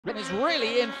and is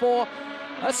really in for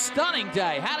a stunning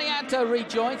day. Haryanto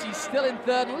rejoins, he's still in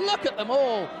third. Look at them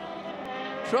all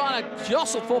trying to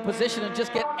jostle for position and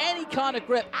just get any kind of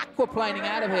grip, aquaplaning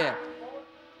out of here.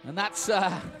 And that's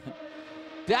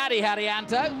Daddy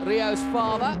Haryanto, Rio's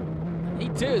father. He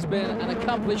too has been an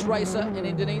accomplished racer in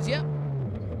Indonesia.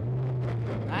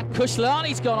 And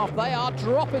Kushlani's gone off. They are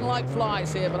dropping like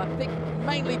flies here, but I think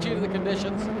mainly due to the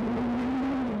conditions.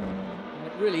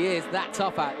 It really is that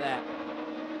tough out there.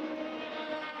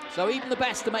 So even the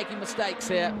best are making mistakes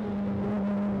here.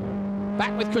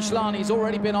 Back with Kushlani, he's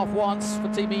already been off once for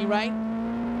Team E-Rain.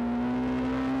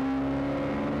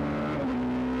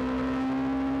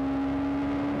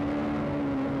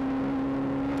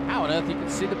 How on earth you can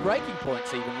see the braking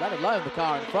points even, let alone the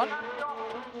car in front.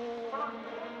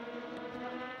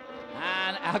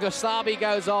 And Agosabi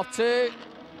goes off too.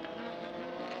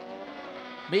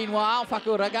 Meanwhile,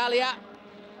 Facu Regalia,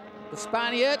 the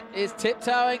Spaniard, is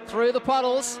tiptoeing through the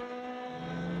puddles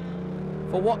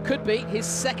for what could be his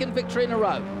second victory in a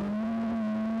row.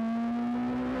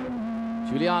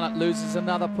 Juliana loses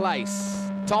another place.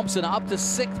 Thompson up to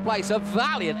 6th place, a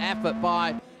valiant effort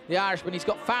by the Irishman. He's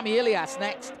got Fami Ilias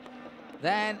next.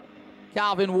 Then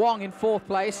Calvin Wong in 4th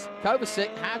place.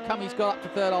 Kovacic, how come he's got up to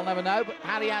 3rd, I'll never know, but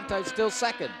Haryanto's still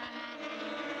 2nd.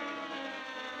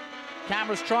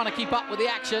 Camera's trying to keep up with the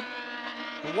action.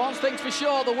 But one thing's for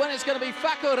sure, the winner's going to be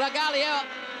Facu Regalia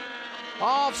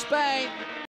of Spain.